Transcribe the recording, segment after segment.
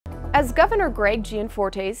As Governor Greg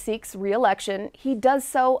Gianforte seeks re-election, he does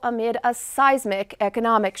so amid a seismic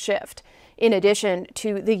economic shift. In addition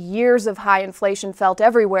to the years of high inflation felt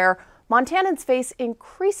everywhere, Montanans face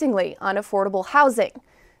increasingly unaffordable housing.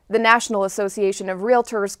 The National Association of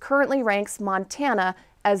Realtors currently ranks Montana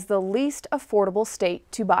as the least affordable state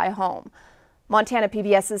to buy a home. Montana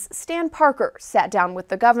PBS's Stan Parker sat down with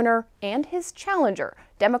the governor and his challenger,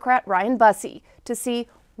 Democrat Ryan Busse, to see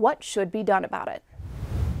what should be done about it.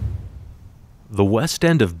 The west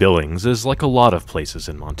end of Billings is like a lot of places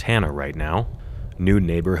in Montana right now. New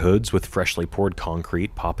neighborhoods with freshly poured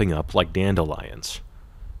concrete popping up like dandelions.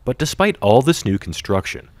 But despite all this new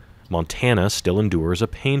construction, Montana still endures a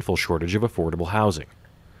painful shortage of affordable housing.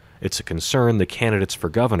 It's a concern the candidates for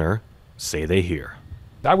governor say they hear.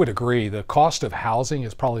 I would agree. The cost of housing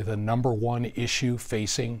is probably the #1 issue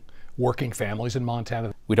facing working families in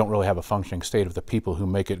Montana. We don't really have a functioning state if the people who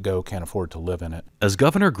make it go can't afford to live in it. As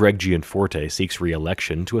Governor Greg Gianforte seeks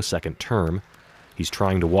re-election to a second term, he's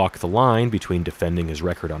trying to walk the line between defending his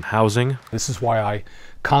record on housing. This is why I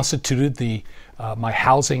constituted my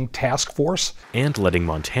housing task force. And letting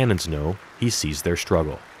Montanans know he sees their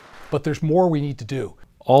struggle. But there's more we need to do.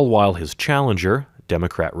 All while his challenger,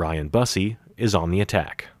 Democrat Ryan Busse, is on the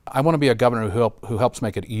attack. I want to be a governor who helps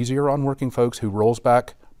make it easier on working folks, who rolls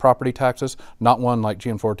back property taxes, not one like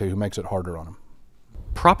Gianforte who makes it harder on them.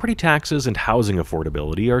 Property taxes and housing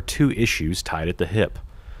affordability are two issues tied at the hip.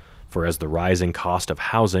 For as the rising cost of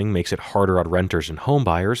housing makes it harder on renters and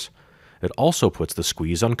homebuyers, it also puts the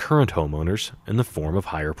squeeze on current homeowners in the form of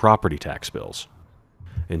higher property tax bills.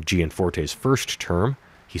 In Gianforte's first term,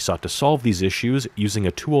 he sought to solve these issues using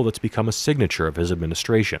a tool that's become a signature of his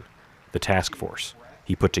administration, the task force.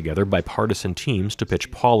 He put together bipartisan teams to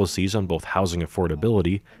pitch policies on both housing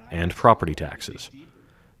affordability and property taxes.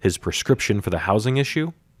 His prescription for the housing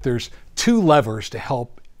issue? There's two levers to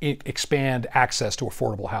help expand access to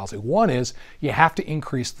affordable housing. One is you have to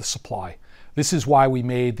increase the supply. This is why we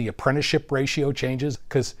made the apprenticeship ratio changes,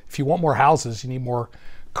 because if you want more houses, you need more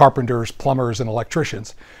carpenters, plumbers, and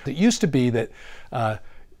electricians. It used to be that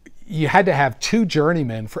you had to have 2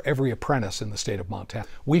 journeymen for every apprentice in the state of Montana.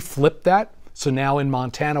 We flipped that. So now in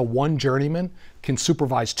Montana, 1 journeyman can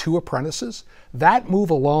supervise 2 apprentices. That move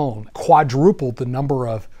alone quadrupled the number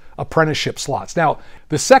of apprenticeship slots. Now,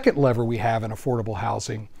 the second lever we have in affordable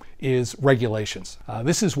housing is regulations.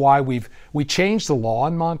 This is why we changed the law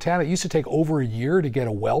in Montana. It used to take over a year to get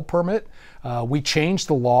a well permit. We changed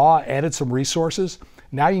the law, added some resources.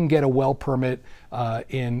 Now you can get a well permit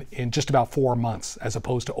in just about 4 months as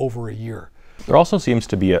opposed to over a year. There also seems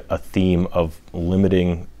to be a theme of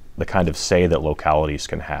limiting the kind of say that localities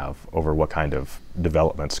can have over what kind of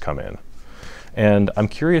developments come in. And I'm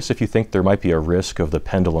curious if you think there might be a risk of the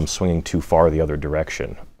pendulum swinging too far the other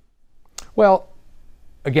direction. Well,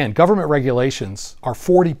 again, government regulations are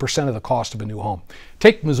 40% of the cost of a new home.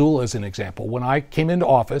 Take Missoula as an example. When I came into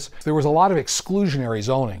office, there was a lot of exclusionary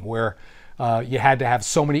zoning where you had to have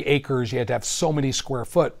so many acres, you had to have so many square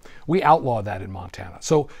foot. We outlawed that in Montana.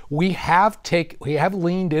 So we have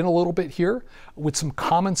leaned in a little bit here with some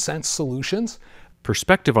common sense solutions.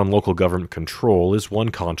 Perspective on local government control is one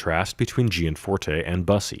contrast between Gianforte and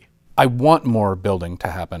Busse. I want more building to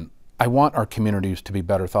happen. I want our communities to be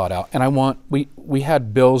better thought out. And we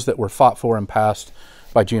had bills that were fought for and passed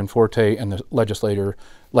by Gianforte and the legislative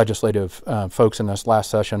folks in this last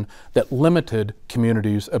session that limited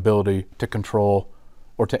communities' ability to control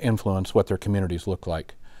or to influence what their communities look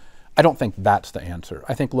like. I don't think that's the answer.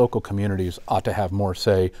 I think local communities ought to have more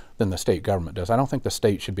say than the state government does. I don't think the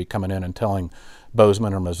state should be coming in and telling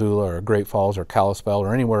Bozeman or Missoula or Great Falls or Kalispell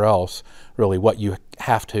or anywhere else really what you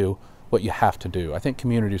have to do. I think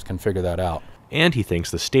communities can figure that out. And he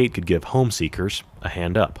thinks the state could give home seekers a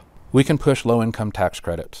hand up. We can push low-income tax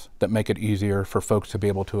credits that make it easier for folks to be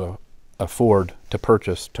able to afford to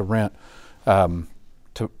purchase, to rent,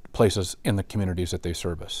 to places in the communities that they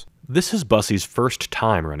service. This is Busse's first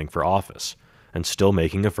time running for office, and still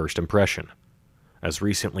making a first impression. As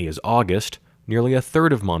recently as August, nearly a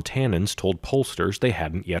third of Montanans told pollsters they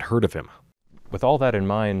hadn't yet heard of him. With all that in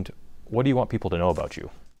mind, what do you want people to know about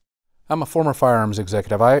you? I'm a former firearms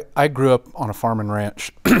executive. I grew up on a farm and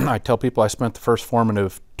ranch. I tell people I spent the first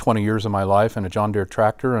formative 20 years of my life in a John Deere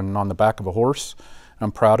tractor and on the back of a horse.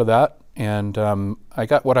 I'm proud of that. And I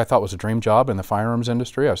got what I thought was a dream job in the firearms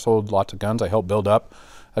industry. I sold lots of guns. I helped build up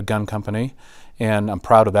a gun company. And I'm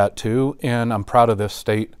proud of that too. And I'm proud of this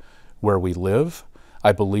state where we live.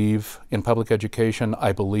 I believe in public education.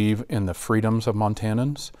 I believe in the freedoms of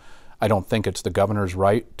Montanans. I don't think it's the governor's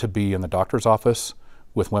right to be in the doctor's office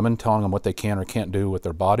with women telling them what they can or can't do with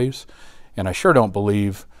their bodies. And I sure don't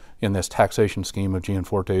believe in this taxation scheme of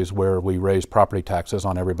Gianforte's where we raise property taxes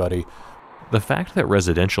on everybody. The fact that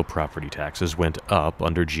residential property taxes went up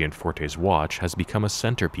under Gianforte's watch has become a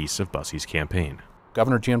centerpiece of Busse's campaign.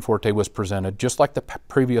 Governor Gianforte was presented, just like the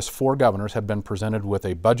previous 4 governors have been presented, with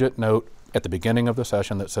a budget note at the beginning of the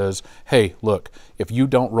session that says, hey, look, if you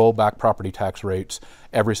don't roll back property tax rates,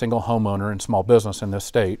 every single homeowner and small business in this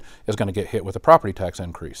state is going to get hit with a property tax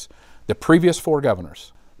increase. The previous 4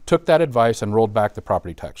 governors took that advice and rolled back the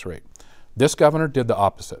property tax rate. This governor did the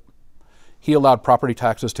opposite. He allowed property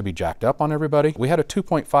taxes to be jacked up on everybody. We had a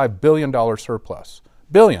 $2.5 billion surplus.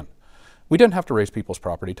 Billion. We didn't have to raise people's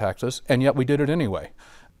property taxes, and yet we did it anyway.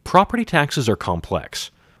 Property taxes are complex,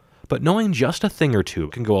 but knowing just a thing or two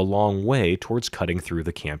can go a long way towards cutting through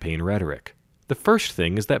the campaign rhetoric. The first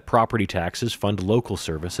thing is that property taxes fund local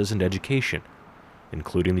services and education,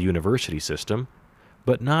 including the university system,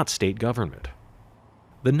 but not state government.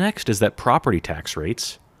 The next is that property tax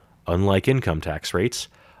rates, unlike income tax rates,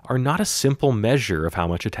 are not a simple measure of how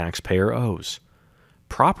much a taxpayer owes.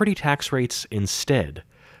 Property tax rates instead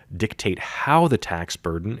dictate how the tax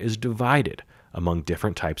burden is divided among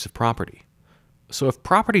different types of property. So if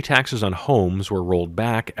property taxes on homes were rolled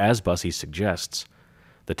back, as Busse suggests,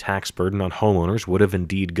 the tax burden on homeowners would have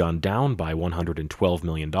indeed gone down by $112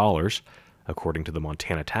 million, according to the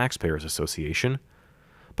Montana Taxpayers Association,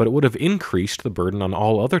 but it would have increased the burden on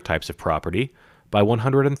all other types of property by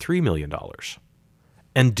 $103 million.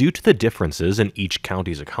 And due to the differences in each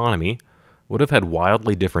county's economy, would have had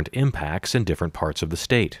wildly different impacts in different parts of the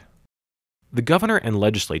state. The governor and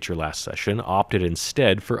legislature last session opted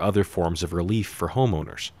instead for other forms of relief for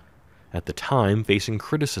homeowners, at the time facing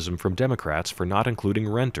criticism from Democrats for not including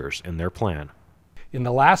renters in their plan. In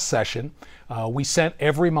the last session, we sent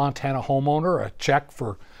every Montana homeowner a check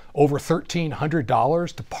for over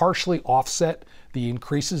 $1,300 to partially offset the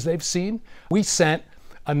increases they've seen. We sent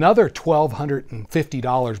another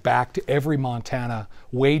 $1,250 back to every Montana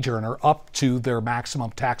wage earner up to their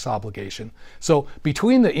maximum tax obligation. So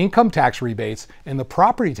between the income tax rebates and the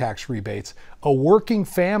property tax rebates, a working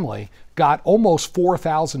family got almost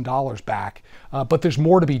 $4,000 back, but there's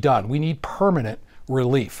more to be done. We need permanent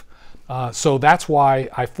relief. So that's why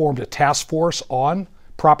I formed a task force on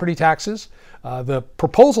property taxes. The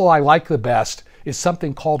proposal I like the best is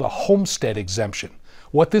something called a homestead exemption.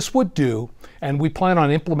 What this would do, and we plan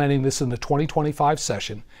on implementing this in the 2025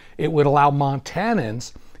 session, it would allow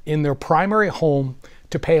Montanans in their primary home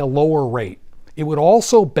to pay a lower rate. It would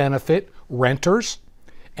also benefit renters,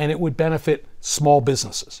 and it would benefit small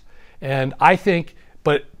businesses. And I think,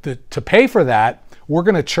 but to pay for that, we're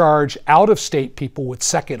going to charge out-of-state people with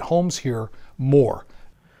second homes here more.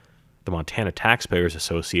 The Montana Taxpayers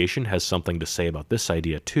Association has something to say about this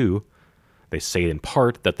idea too. They say in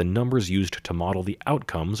part that the numbers used to model the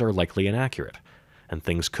outcomes are likely inaccurate, and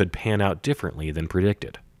things could pan out differently than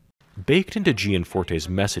predicted. Baked into Gianforte's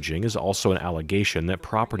messaging is also an allegation that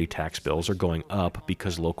property tax bills are going up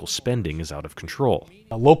because local spending is out of control.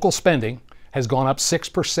 Local spending has gone up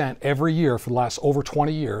 6% every year for the last over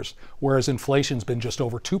 20 years, whereas inflation's been just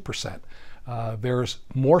over 2%. There's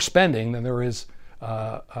more spending than there is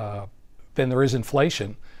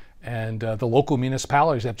inflation. And the local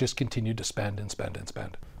municipalities have just continued to spend and spend and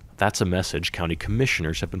spend. That's a message county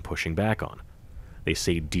commissioners have been pushing back on. They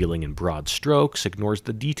say dealing in broad strokes ignores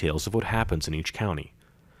the details of what happens in each county.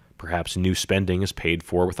 Perhaps new spending is paid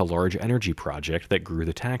for with a large energy project that grew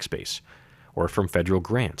the tax base, or from federal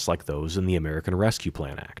grants like those in the American Rescue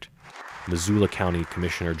Plan Act. Missoula County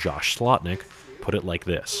Commissioner Josh Slotnick put it like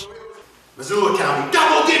this. Missoula County,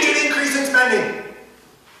 double-digit increase in spending.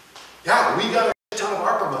 Yeah, we got a ton of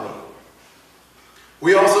ARPA money.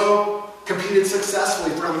 We also competed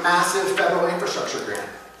successfully for a massive federal infrastructure grant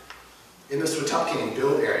in the Swatucking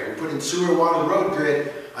build area. We put in sewer, water, road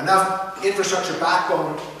grid, enough infrastructure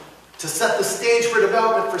backbone to set the stage for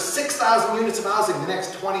development for 6,000 units of housing in the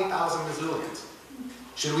next 20,000 Missoulians.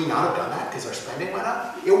 Should we not have done that because our spending went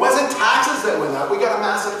up? It wasn't taxes that went up, we got a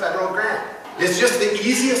massive federal grant. It's just the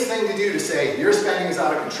easiest thing to do to say your spending is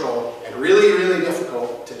out of control and really, really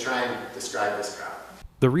difficult to try and describe this crowd.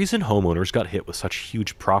 The reason homeowners got hit with such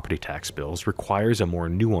huge property tax bills requires a more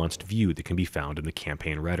nuanced view that can be found in the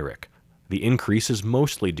campaign rhetoric. The increase is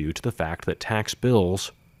mostly due to the fact that tax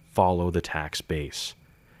bills follow the tax base,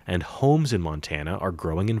 and homes in Montana are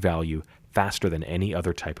growing in value faster than any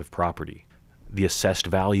other type of property. The assessed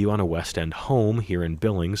value on a West End home here in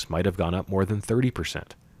Billings might have gone up more than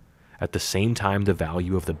 30%. At the same time, the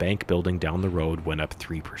value of the bank building down the road went up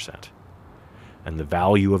 3%. And the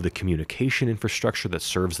value of the communication infrastructure that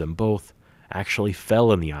serves them both actually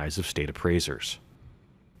fell in the eyes of state appraisers.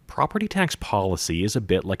 Property tax policy is a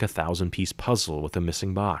bit like a 1,000-piece puzzle with a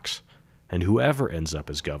missing box, and whoever ends up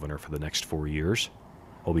as governor for the next 4 years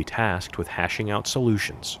will be tasked with hashing out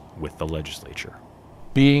solutions with the legislature.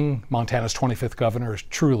 Being Montana's 25th governor is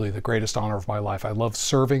truly the greatest honor of my life. I love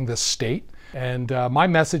serving this state, and my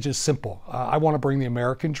message is simple. I want to bring the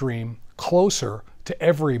American dream closer to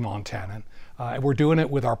every Montanan. And we're doing it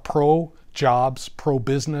with our pro-jobs,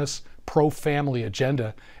 pro-business, pro-family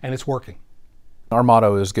agenda, and it's working. Our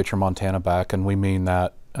motto is get your Montana back, and we mean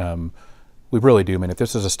that. We really do mean it.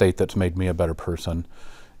 This is a state that's made me a better person,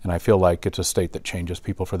 and I feel like it's a state that changes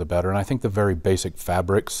people for the better. And I think the very basic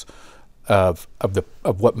fabrics of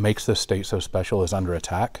what makes this state so special is under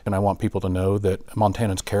attack, and I want people to know that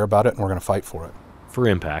Montanans care about it, and we're going to fight for it. For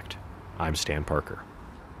Impact, I'm Stan Parker.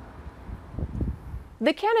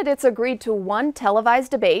 The candidates agreed to one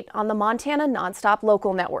televised debate on the Montana Nonstop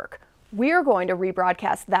Local Network. We're going to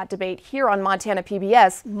rebroadcast that debate here on Montana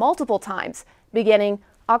PBS multiple times, beginning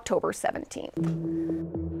October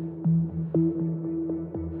 17th.